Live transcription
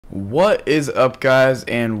What is up, guys,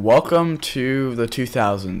 and welcome to the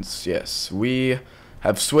 2000s. Yes, we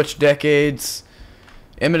have switched decades.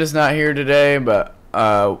 Emmett is not here today, but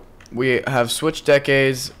we have switched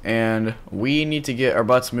decades, and we need to get our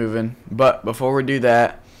butts moving. But before we do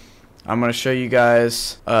that, I'm going to show you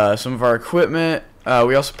guys some of our equipment.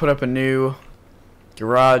 We also put up a new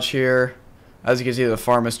garage here. As you can see, the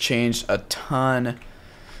farm has changed a ton.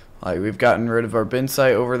 Like, we've gotten rid of our bin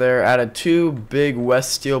site over there, added two big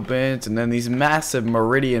West Steel bins, and then these massive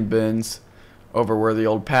Meridian bins over where the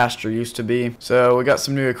old pasture used to be. So we got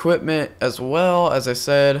some new equipment as well. As I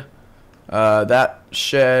said, that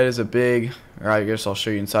shed is a big, or I guess I'll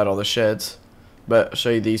show you inside all the sheds, but I'll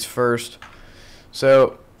show you these first.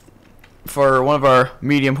 So for one of our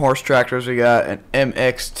medium horse tractors, we got an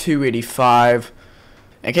MX285.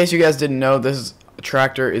 In case you guys didn't know, this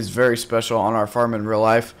tractor is very special on our farm in real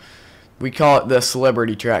life. We call it the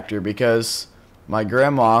celebrity tractor because my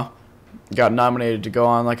grandma got nominated to go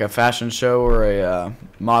on like a fashion show or a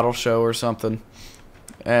model show or something,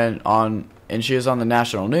 and she was on the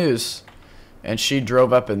national news, and she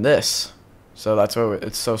drove up in this, so that's why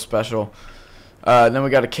it's so special. Then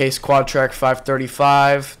we got a Case Quadtrac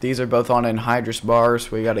 535. These are both on anhydrous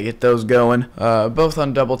bars. We got to get those going. Both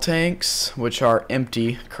on double tanks, which are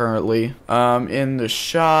empty currently. In the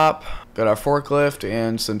shop, got our forklift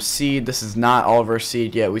and some seed. This is not all of our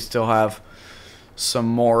seed yet. We still have some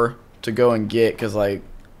more to go and get because, like,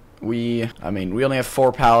 we only have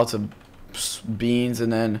 4 pallets of beans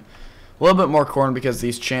and then a little bit more corn because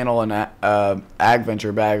these Channel and Ag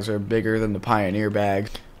Venture bags are bigger than the Pioneer bag.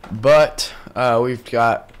 But we've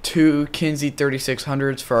got 2 Kinze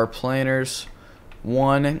 3600s for our planters.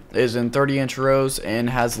 One is in 30-inch rows and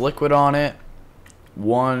has liquid on it.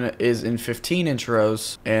 One is in 15-inch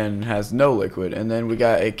rows and has no liquid. And then we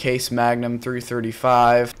got a Case Magnum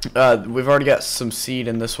 335. We've already got some seed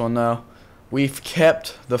in this one though. We've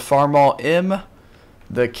kept the Farmall M,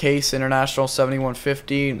 the Case International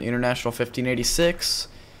 7150, the International 1586,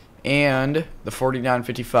 and the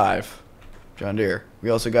 4955 John Deere. We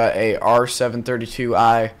also got a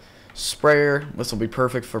R732i sprayer. This will be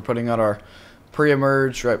perfect for putting out our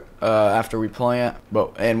pre-emerge right after we plant.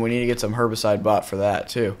 And we need to get some herbicide bought for that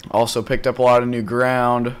too. Also picked up a lot of new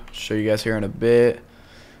ground. I'll show you guys here in a bit.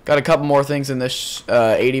 Got a couple more things in this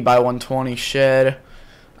 80 by 120 shed.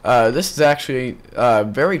 This is actually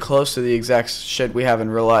very close to the exact shed we have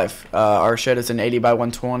in real life. Our shed is an 80 by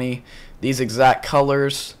 120. These exact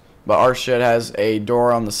colors, but our shed has a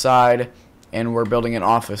door on the side, and we're building an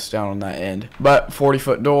office down on that end. But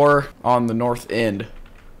 40-foot door on the north end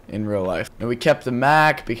in real life. And we kept the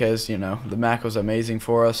Mac because, you know, the Mac was amazing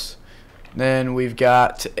for us. Then we've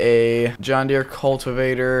got a John Deere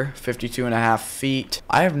cultivator, 52.5 feet.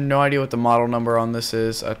 I have no idea what the model number on this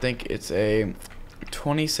is. I think it's a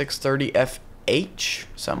 2630 FH,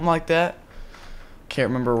 something like that. Can't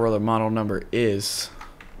remember where the model number is,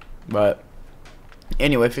 but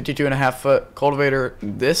anyway, 52.5 foot cultivator.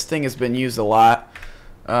 This thing has been used a lot.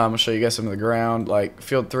 I'll show you guys some of the ground. Like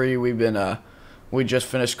field 3, we just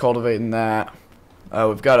finished cultivating that.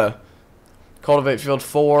 We've got a cultivate field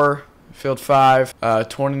 4, field 5,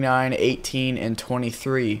 29, 18, and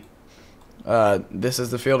 23. This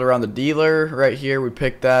is the field around the dealer right here. We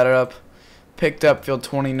picked that up. Picked up field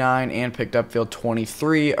 29 and picked up field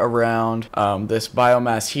 23 around this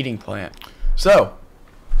biomass heating plant. So,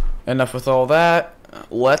 enough with all that.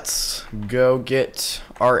 Let's go get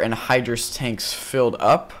our anhydrous tanks filled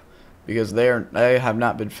up because they have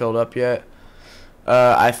not been filled up yet.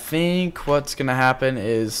 I think what's gonna happen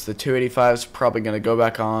is the 285 is probably gonna go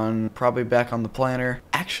back on the planter.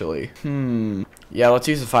 Actually, yeah, let's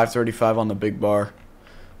use the 535 on the big bar.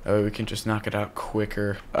 That way we can just knock it out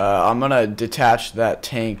quicker. I'm gonna detach that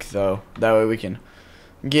tank though. That way we can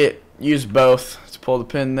use both. Let's pull the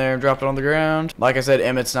pin there and drop it on the ground. Like I said,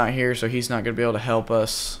 Emmett's not here, so he's not gonna be able to help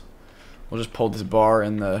us. We'll just pull this bar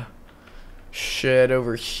in the shed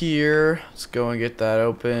over here. Let's go and get that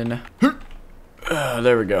open.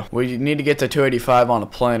 There we go. We need to get the 285 on a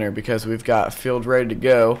planter because we've got a field ready to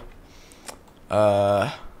go.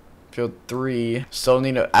 Field 3. Still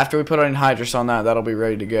need to, after we put anhydrous on that, that'll be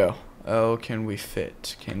ready to go. Oh, can we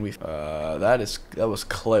fit? Can we? That was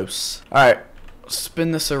close. All right.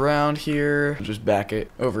 Spin this around here. Just back it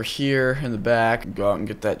over here in the back. Go out and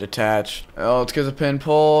get that detached. Oh, let's get the pin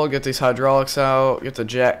pull. Get these hydraulics out. Get the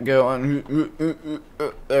jack going.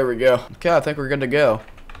 There we go. Okay, I think we're good to go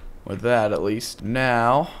with that at least.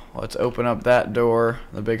 Now, let's open up that door,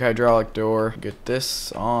 the big hydraulic door. Get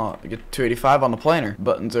this on. Get 285 on the planter.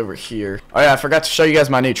 Buttons over here. Oh yeah, I forgot to show you guys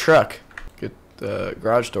my new truck. Get the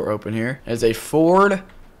garage door open here. It's a Ford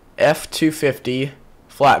F-250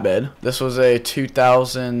 flatbed. This was a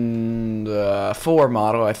 2004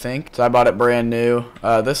 model, I think. So I bought it brand new.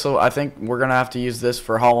 I think we're gonna have to use this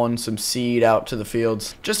for hauling some seed out to the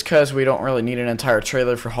fields, just because we don't really need an entire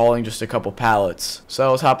trailer for hauling just a couple pallets.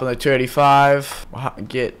 So let's hop on the 285. We'll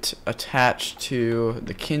get attached to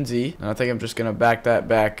the Kinze, and I think I'm just gonna back that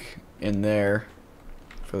back in there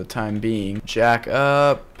for the time being. Jack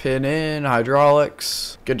up, pin in,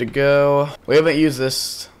 hydraulics, good to go. We haven't used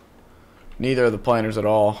this, neither of the planters at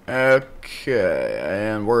all. Okay,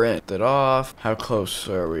 and we're in it off. How close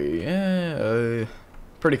are we?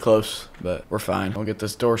 Pretty close, but we're fine. We'll get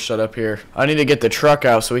this door shut up here. I need to get the truck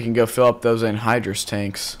out so we can go fill up those anhydrous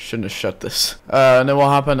tanks. Shouldn't have shut this. And then we'll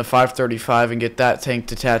hop into 535 and get that tank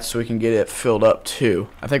detached so we can get it filled up too.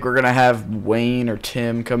 I think we're gonna have Wayne or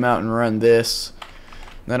Tim come out and run this.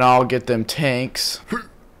 Then I'll get them tanks.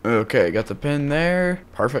 Okay, got the pin there.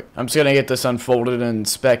 Perfect. I'm just gonna get this unfolded and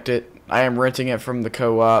inspect it. I am renting it from the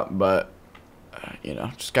co-op, but you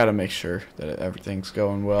know, just gotta make sure that everything's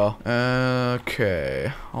going well.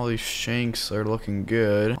 Okay, all these shanks are looking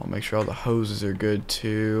good. I'll make sure all the hoses are good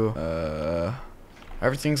too.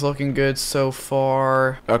 Everything's looking good so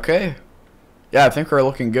far. Okay. Yeah, I think we're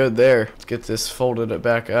looking good there. Let's get this folded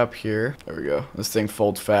back up here. There we go. This thing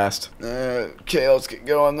folds fast. Okay, let's get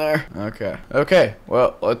going there. Okay,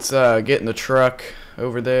 well, let's get in the truck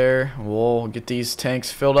over there. We'll get these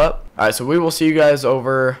tanks filled up. Alright, so we will see you guys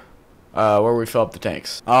over where we fill up the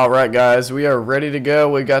tanks. Alright, guys, we are ready to go.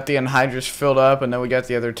 We got the anhydrous filled up, and then we got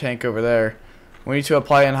the other tank over there. We need to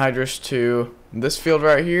apply anhydrous to this field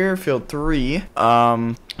right here, field 3.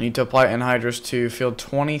 We need to apply anhydrous to field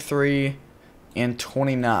 23 and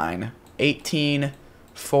 29. 18,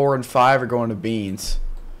 4, and 5 are going to beans.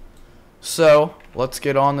 So let's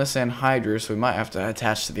get on this anhydrous. We might have to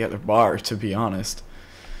attach to the other bar, to be honest.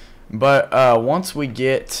 But once we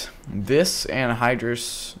get this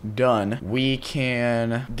anhydrous done, we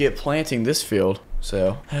can get planting this field.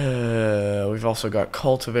 So we've also got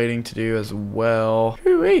cultivating to do as well.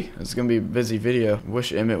 Hoo-wee. It's gonna be a busy video.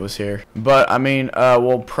 Wish Emmett was here. But I mean,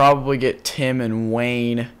 we'll probably get Tim and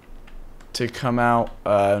Wayne to come out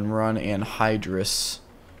and run anhydrous,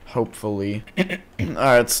 hopefully. Alright,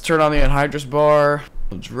 let's turn on the anhydrous bar.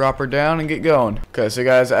 We'll drop her down and get going. Okay, so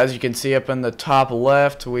guys, as you can see up in the top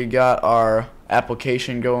left, we got our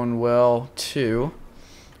application going well too.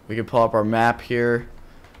 We can pull up our map here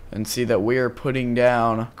and see that we are putting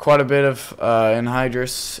down quite a bit of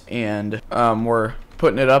anhydrous, and we're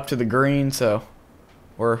putting it up to the green, so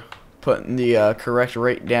we're putting the correct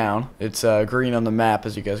rate down. It's green on the map,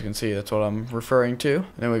 as you guys can see. That's what I'm referring to. And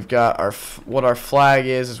then we've got our what our flag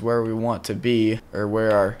is where we want to be, or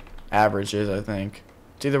where our average is, I think.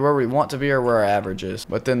 It's either where we want to be or where our average is.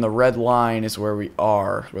 But then the red line is where we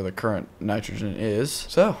are, where the current nitrogen is.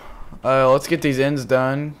 So let's get these ends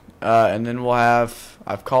done, and then we'll have,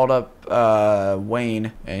 I've called up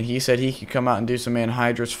Wayne, and he said he could come out and do some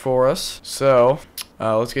anhydrous for us. So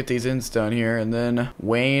let's get these ends done here, and then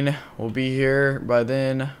Wayne will be here by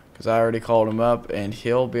then, because I already called him up, and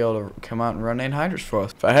he'll be able to come out and run anhydrous for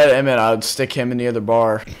us. If I had Emmett, I'd stick him in the other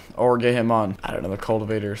bar, or get him on, I don't know, the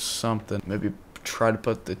cultivator or something. Maybe try to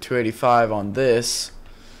put the 285 on this,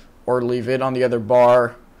 or leave it on the other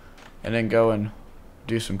bar, and then go and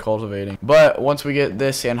do some cultivating. But once we get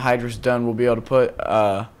this anhydrous done, we'll be able to put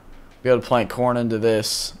plant corn into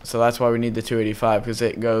this. So that's why we need the 285, because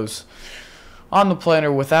it goes on the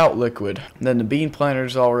planter without liquid. And then the bean planter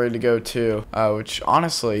is all ready to go too, which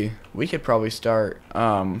honestly we could probably start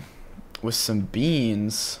with some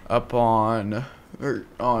beans up on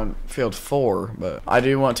field 4, but I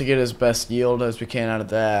do want to get as best yield as we can out of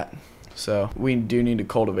that, so we do need to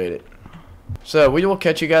cultivate it. So we will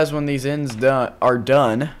catch you guys when these ends are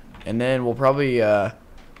done, and then we'll probably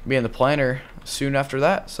be in the planter soon after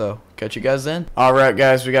that, so catch you guys then. Alright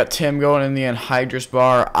guys, we got Tim going in the anhydrous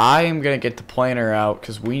bar. I am going to get the planter out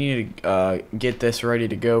because we need to get this ready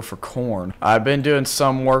to go for corn. I've been doing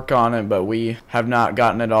some work on it, but we have not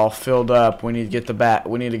gotten it all filled up. We need to get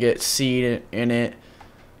we need to get seed in it.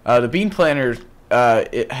 The bean planter,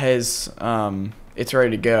 it's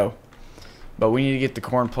ready to go, but we need to get the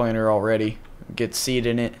corn planter all ready, get seed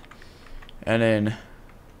in it, and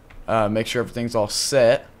then make sure everything's all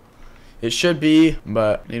set. It should be,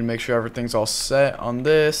 but need to make sure everything's all set on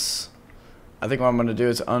this. I think what I'm going to do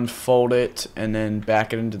is unfold it and then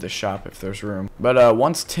back it into the shop if there's room. But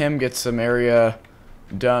once Tim gets some area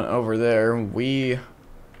done over there, we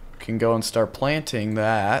can go and start planting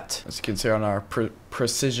that. As you can see on our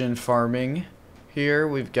precision farming here,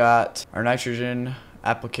 we've got our nitrogen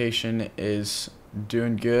application is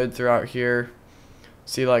doing good throughout here.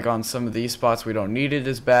 See, like on some of these spots we don't need it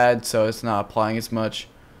as bad, so it's not applying as much.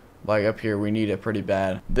 Like up here we need it pretty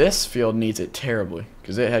bad. This field needs it terribly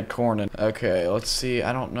because it had corn in it. Okay, let's see.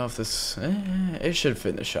 I don't know if this it should fit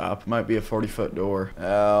in the shop. Might be a 40-foot door.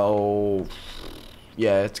 Oh,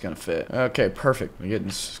 yeah, it's gonna fit. Okay, perfect. We're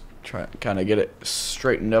getting try kind of get it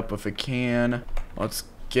straightened up if we can. Let's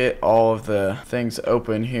get all of the things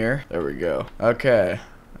open here. There we go. Okay,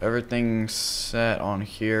 everything's set on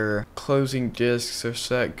here. Closing discs are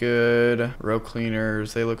set good. Row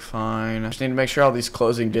cleaners, they look fine. Just need to make sure all these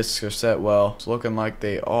closing discs are set well. It's looking like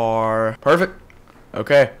they are. Perfect.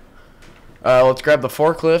 Okay. Let's grab the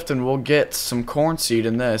forklift and we'll get some corn seed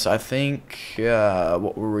in this. I think,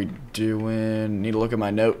 what were we doing? Need to look at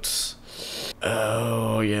my notes.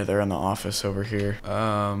 Oh, yeah, they're in the office over here.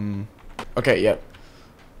 Okay, yep.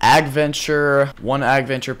 AgVenture, 1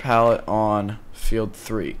 AgVenture pallet on field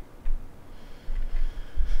 3.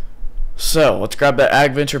 So, let's grab that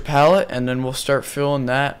AgVenture pallet and then we'll start filling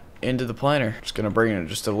that into the planter. Just gonna bring it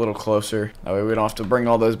just a little closer. That way we don't have to bring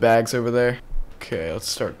all those bags over there. Okay, let's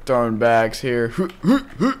start throwing bags here.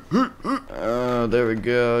 There we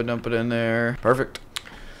go. Dump it in there. Perfect.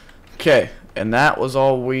 Okay, and that was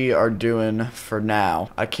all we are doing for now.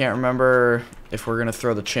 I can't remember if we're gonna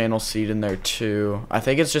throw the channel seed in there too. I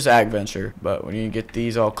think it's just AgVenture, but we need to get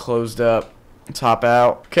these all closed up. Top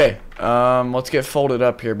out. Okay, let's get folded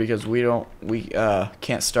up here because we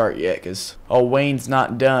can't start yet because Wayne's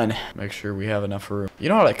not done. Make sure we have enough room. You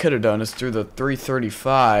know what I could have done is through the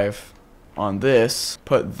 335 on this,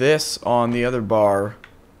 put this on the other bar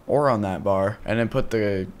or on that bar, and then put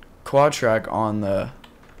the quad track on the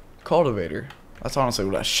cultivator. That's honestly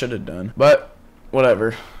what I should have done, but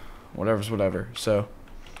whatever. Whatever's whatever. So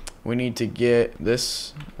we need to get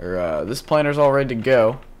this, or this planter's all ready to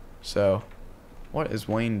go. So what is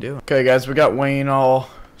Wayne doing? Okay, guys, we got Wayne all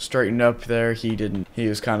straightened up there. He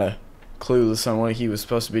was kind of clueless on what he was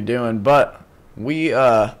supposed to be doing, but we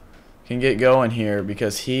can get going here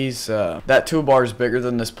because he's that toolbar is bigger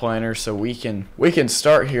than this planter, so we can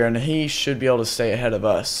start here and he should be able to stay ahead of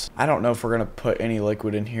us. I don't know if we're gonna put any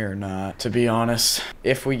liquid in here or not, to be honest.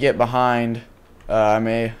 If we get behind, I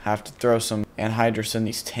may have to throw some anhydrous in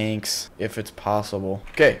these tanks if it's possible.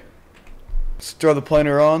 Okay, let's throw the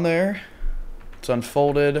planter on there. It's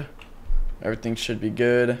unfolded. Everything should be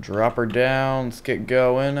good. Drop her down. Let's get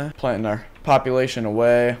going. Planting our population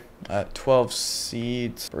away at 12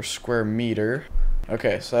 seeds per square meter.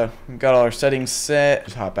 Okay, so we've got all our settings set.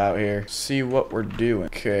 Just hop out here. See what we're doing.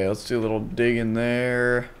 Okay, let's do a little dig in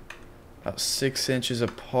there. About 6 inches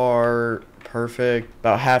apart. Perfect.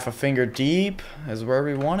 About half a finger deep is where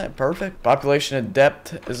we want it. Perfect. Population and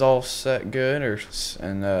depth is all set good,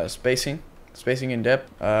 and spacing and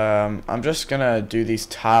depth. I'm just gonna do these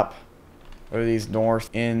top, or these north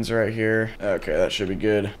ends right here. Okay, that should be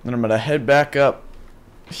good. Then I'm gonna head back up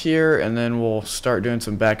here, and then we'll start doing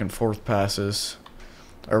some back and forth passes,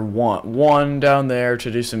 or one down there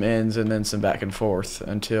to do some ends, and then some back and forth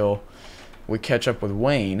until we catch up with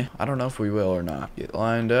Wayne. I don't know if we will or not. Get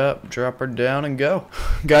lined up, drop her down, and go.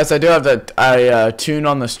 Guys, I do have that. I tuned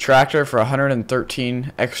on this tractor for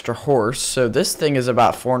 113 extra horse. So this thing is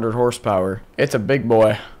about 400 horsepower. It's a big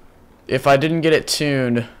boy. If I didn't get it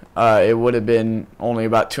tuned, it would have been only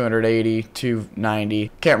about 280,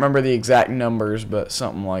 290. Can't remember the exact numbers, but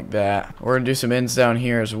something like that. We're gonna do some ends down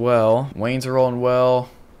here as well. Wayne's rolling well.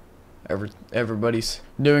 Everybody's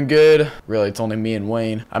doing good. Really, it's only me and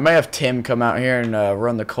Wayne. I might have Tim come out here and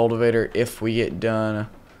run the cultivator if we get done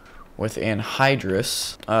with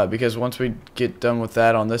anhydrous, because once we get done with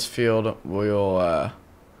that on this field, we'll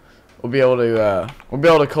be able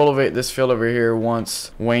to cultivate this field over here.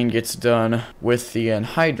 Once Wayne gets done with the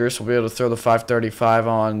anhydrous, we'll be able to throw the 535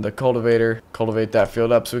 on the cultivator, cultivate that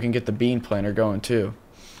field up, so we can get the bean planter going too.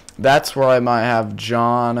 That's where I might have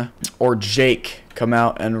John or Jake come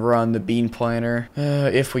out and run the bean planter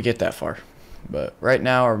if we get that far. But right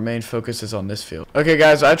now our main focus is on this field. Okay,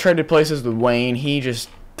 guys, I traded places with Wayne. He just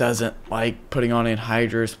doesn't like putting on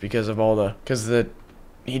anhydrous because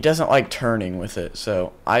he doesn't like turning with it.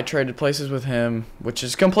 So I traded places with him, which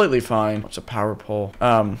is completely fine. It's a power pole.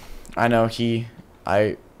 I know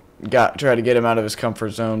I tried to get him out of his comfort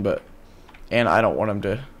zone, and I don't want him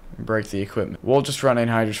to break the equipment. We'll just run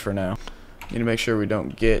anhydrous for now. Need to make sure we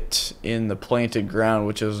don't get in the planted ground,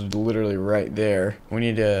 which is literally right there. We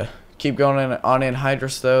need to keep going on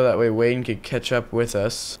anhydrous though, that way Wayne can catch up with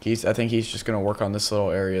us. I think he's just gonna work on this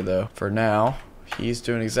little area though. For now, he's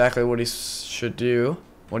doing exactly what he should do,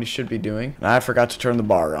 what he should be doing. And I forgot to turn the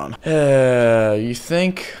bar on. You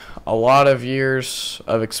think a lot of years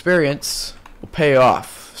of experience will pay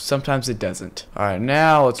off. Sometimes it doesn't. Alright,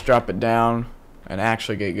 now let's drop it down and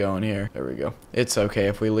actually get going here. There we go. It's okay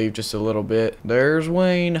if we leave just a little bit. There's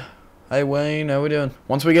Wayne. Hey Wayne, how we doing?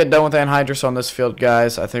 Once we get done with anhydrous on this field,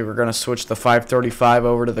 guys, I think we're going to switch the 535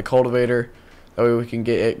 over to the cultivator. That way we can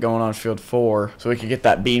get it going on field 4, so we can get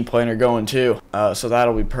that bean planter going too. So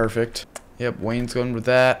that'll be perfect. Yep, Wayne's going with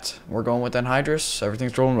that. We're going with anhydrous.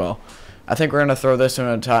 Everything's rolling well. I think we're going to throw this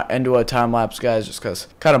into a time lapse, guys, just because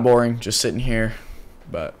kind of boring just sitting here.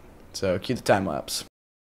 But so cue the time lapse.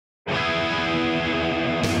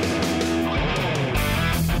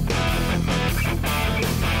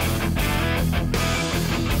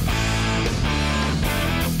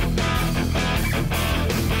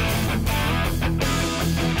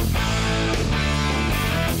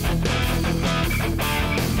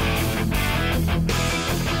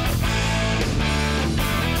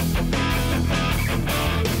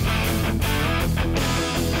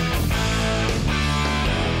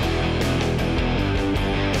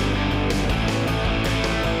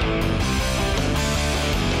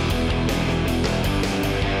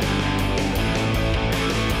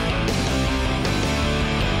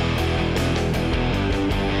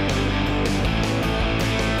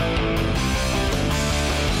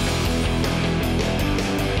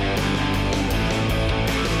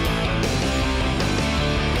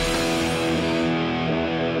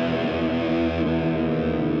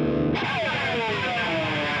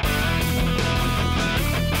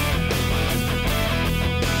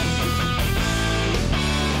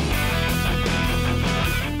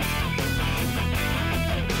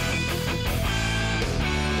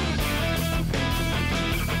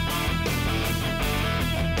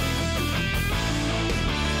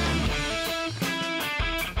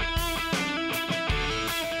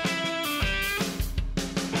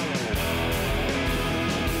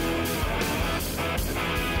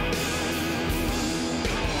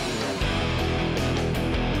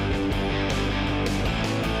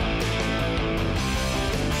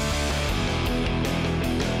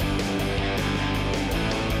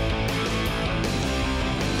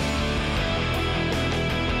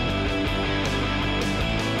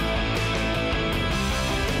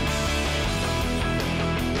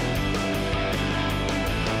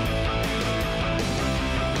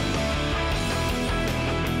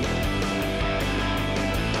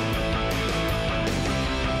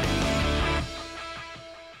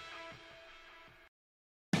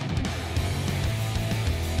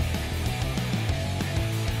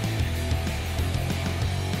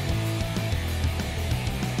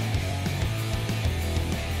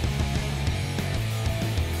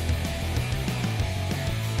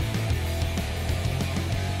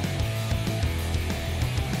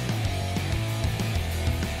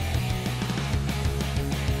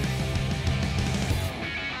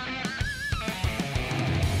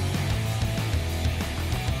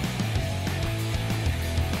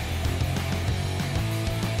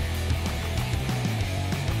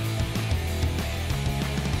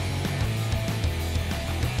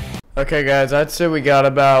 Okay, guys, I'd say we got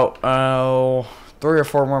about 3 or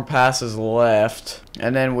 4 more passes left,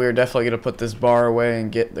 and then we're definitely going to put this bar away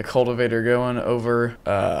and get the cultivator going over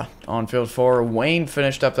on field 4. Wayne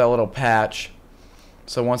finished up that little patch,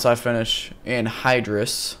 so once I finish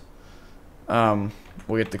anhydrous, we'll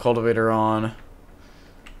get the cultivator on,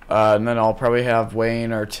 and then I'll probably have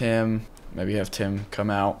Wayne or Tim, maybe have Tim come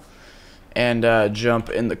out and jump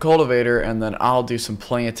in the cultivator, and then I'll do some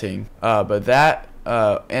planting.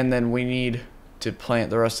 And then we need to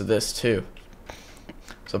plant the rest of this too.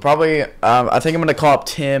 So probably, I think I'm going to call up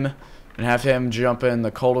Tim and have him jump in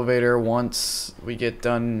the cultivator once we get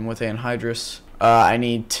done with anhydrous. I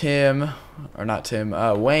need Wayne. I'm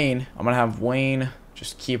going to have Wayne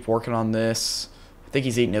just keep working on this. I think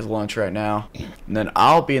he's eating his lunch right now. And then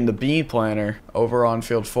I'll be in the bean planter over on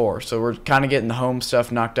field 4. So we're kind of getting the home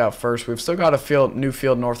stuff knocked out first. We've still got a new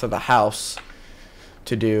field north of the house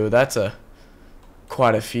to do. That's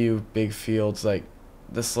quite a few big fields, like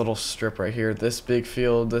this little strip right here, this big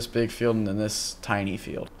field, and then this tiny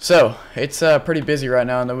field. So it's pretty busy right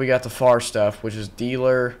now. And then we got the far stuff, which is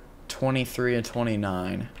dealer 23 and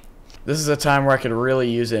 29. This is a time where I could really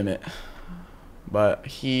use Emmett, but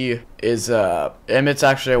he is Emmett's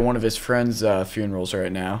actually at one of his friends' funerals right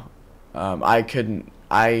now.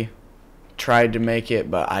 I tried to make it,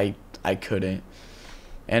 but I couldn't,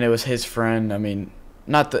 and it was his friend. I mean,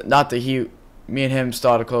 not that me and him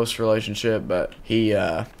still had a close relationship, but he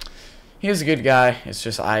was a good guy. It's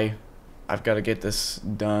just I've got to get this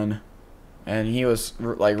done, and he was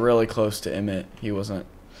like really close to Emmett. He wasn't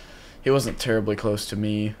terribly close to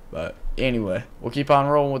me, but anyway, we'll keep on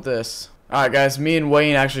rolling with this. Alright guys, me and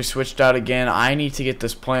Wayne actually switched out again. I need to get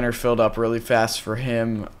this planter filled up really fast for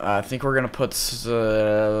him. I think we're going to put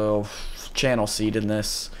channel seed in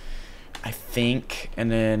this. I think. And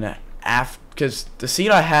then after, because the seed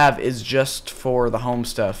I have is just for the home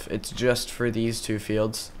stuff. It's just for these two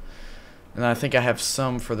fields. And I think I have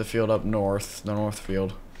some for the field up north, the north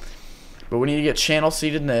field. But we need to get channel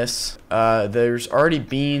seed in this. There's already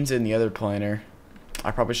beans in the other planter. I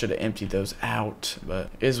probably should have emptied those out, but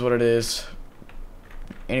it is what it is.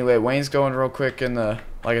 Anyway, Wayne's going real quick in the,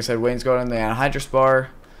 like I said, Wayne's going in the anhydrous bar.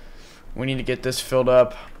 We need to get this filled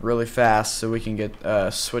up really fast so we can get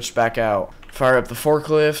switched back out. Fire up the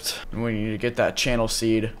forklift, and we need to get that channel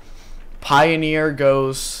seed. Pioneer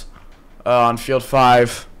goes on field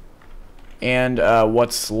 5, and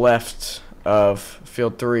what's left of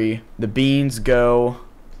field 3. The beans go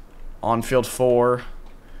on field 4.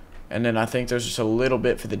 And then I think there's just a little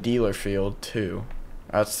bit for the dealer field too.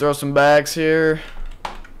 Alright, let's throw some bags here.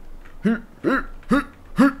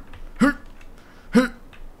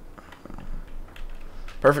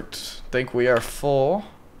 Perfect. Think we are full.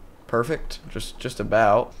 Perfect. Just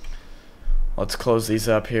about. Let's close these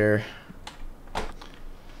up here.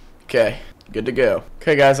 Okay, good to go.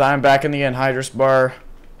 Okay guys, I'm back in the anhydrous bar.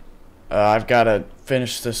 I've got to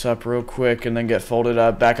finish this up real quick and then get folded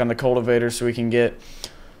up back on the cultivator so we can get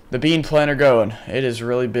the bean planter going. It is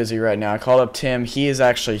really busy right now. I called up Tim. He is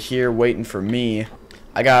actually here waiting for me.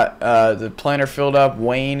 I got the planter filled up.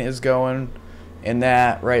 Wayne is going in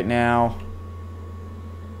that right now.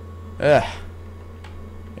 It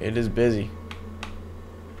is busy.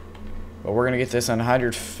 But we're going to get this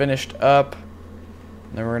anhydrous finished up.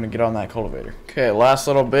 And then we're going to get on that cultivator. Okay, last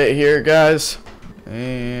little bit here, guys.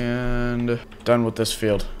 And done with this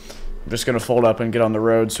field. I'm just going to fold up and get on the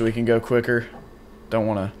road so we can go quicker. Don't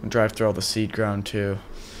want to drive through all the seed ground too.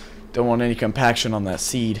 Don't want any compaction on that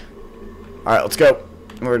seed. Alright, let's go.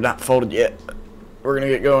 We're not folded yet. We're going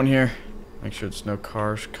to get going here. Make sure there's no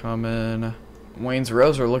cars coming. Wayne's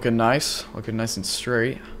rows are looking nice. Looking nice and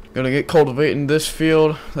straight. Going to get cultivating this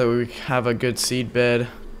field. That we have a good seed bed.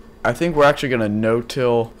 I think we're actually going to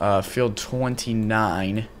no-till field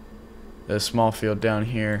 29. The small field down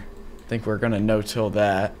here. I think we're going to no-till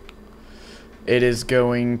that. It is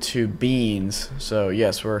going to beans, so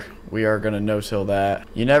yes, we are gonna no-till that.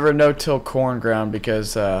 You never no-till corn ground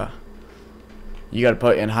because you gotta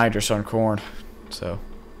put anhydrous on corn. So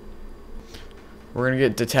we're gonna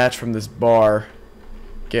get detached from this bar,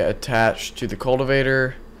 get attached to the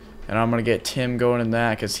cultivator, and I'm gonna get Tim going in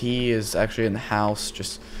that because he is actually in the house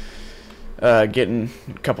just getting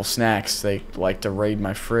a couple snacks. They like to raid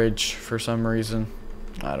my fridge for some reason.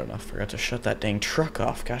 I don't know. I forgot to shut that dang truck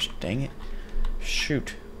off. Gosh dang it.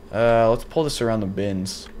 Shoot. Let's pull this around the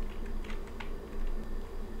bins.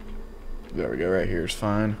 There we go, right here is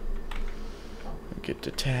fine. Get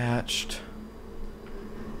detached.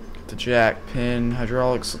 Get the jack, pin,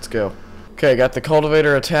 hydraulics, let's go. Okay, got the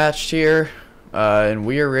cultivator attached here. And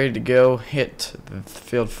we are ready to go hit the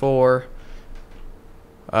field 4.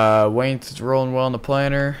 Wayne's rolling well in the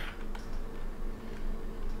planter.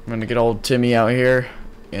 I'm gonna get old Timmy out here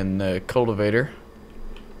in the cultivator.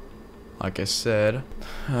 Like I said,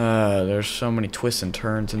 there's so many twists and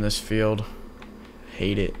turns in this field.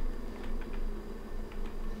 Hate it.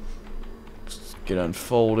 Let's get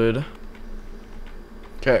unfolded.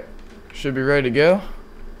 Okay, should be ready to go.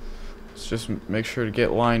 Let's just make sure to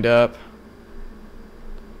get lined up.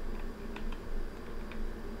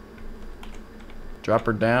 Drop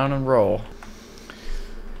her down and roll.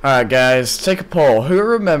 Alright guys, take a poll. Who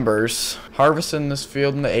remembers harvesting this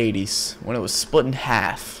field in the 80s when it was split in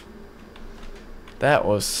half? That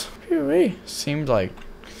was, seemed like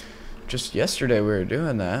just yesterday we were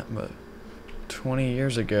doing that, but 20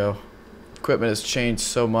 years ago. Equipment has changed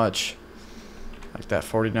so much. Like that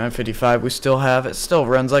 4955 we still have, it still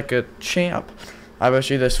runs like a champ. I bet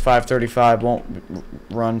you this 535 won't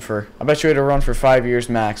run for, I bet you it'll run for 5 years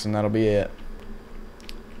max and that'll be it.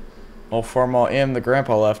 Old Formal M, the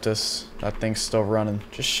grandpa left us, that thing's still running.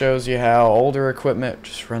 Just shows you how older equipment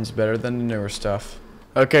just runs better than the newer stuff.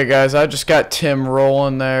 Okay guys, I just got Tim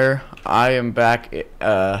rolling there. I am back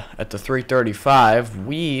at the 335.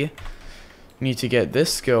 We need to get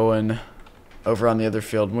this going over on the other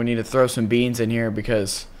field. We need to throw some beans in here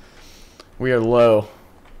because we are low.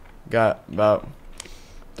 Got about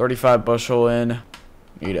 35 bushel in.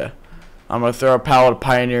 I'm going to throw a pallet of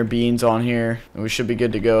Pioneer beans on here, and we should be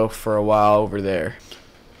good to go for a while over there.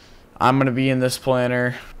 I'm going to be in this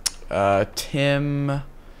planter. Tim's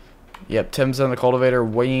on the cultivator.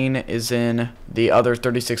 Wayne is in the other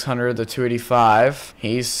 3600, the 285.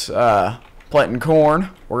 He's planting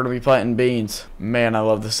corn. We're going to be planting beans. Man, I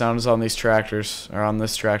love the sounds on these tractors, or on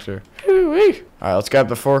this tractor. Alright, let's grab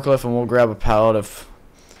the forklift and we'll grab a pallet of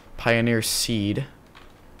Pioneer seed.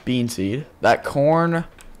 Bean seed. That corn,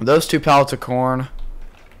 those 2 pallets of corn,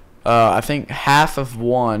 I think half of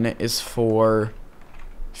one is for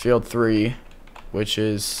field 3, which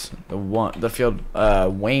is the field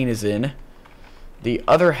Wayne is in. The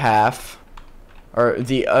other half, or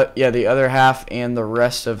the other half and the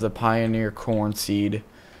rest of the Pioneer corn seed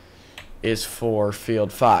is for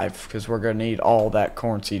field 5, because we're going to need all that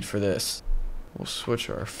corn seed for this. We'll switch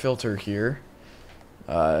our filter here.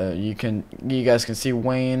 You guys can see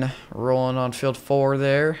Wayne rolling on field 4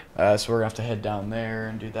 there. So we're gonna have to head down there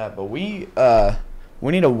and do that. But we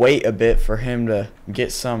need to wait a bit for him to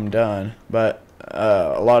get some done. But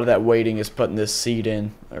a lot of that waiting is putting this seed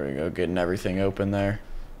in. There we go, getting everything open there.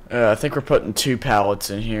 I think we're putting 2 pallets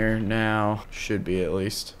in here now. Should be at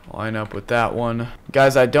least. Line up with that one.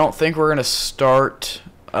 Guys, I don't think we're gonna start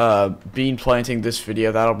bean planting this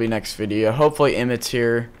video. That'll be next video. Hopefully Emmett's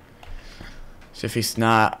here. So if he's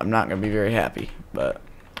not, I'm not going to be very happy. But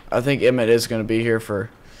I think Emmett is going to be here for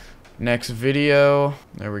next video.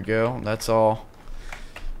 There we go. That's all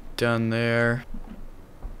done there.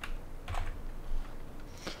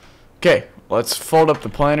 Okay, let's fold up the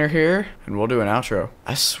planter here and we'll do an outro.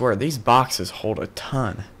 I swear these boxes hold a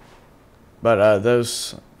ton. But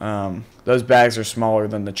those bags are smaller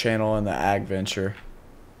than the channel and the ag venture.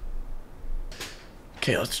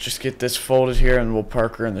 Okay, let's just get this folded here and we'll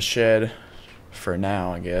park her in the shed. For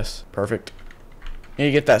now, I guess. Perfect. Need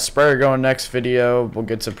to get that sprayer going next video. We'll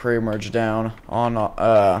get some pre-emerge down on all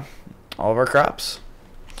of our crops.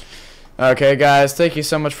 Okay, guys, thank you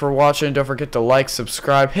so much for watching. Don't forget to like,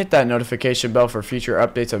 subscribe, hit that notification bell for future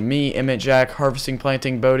updates of me, Emmett Jack, harvesting,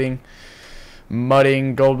 planting, boating,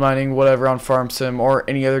 mudding, gold mining, whatever on Farm Sim or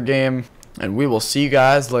any other game. And we will see you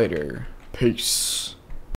guys later. Peace.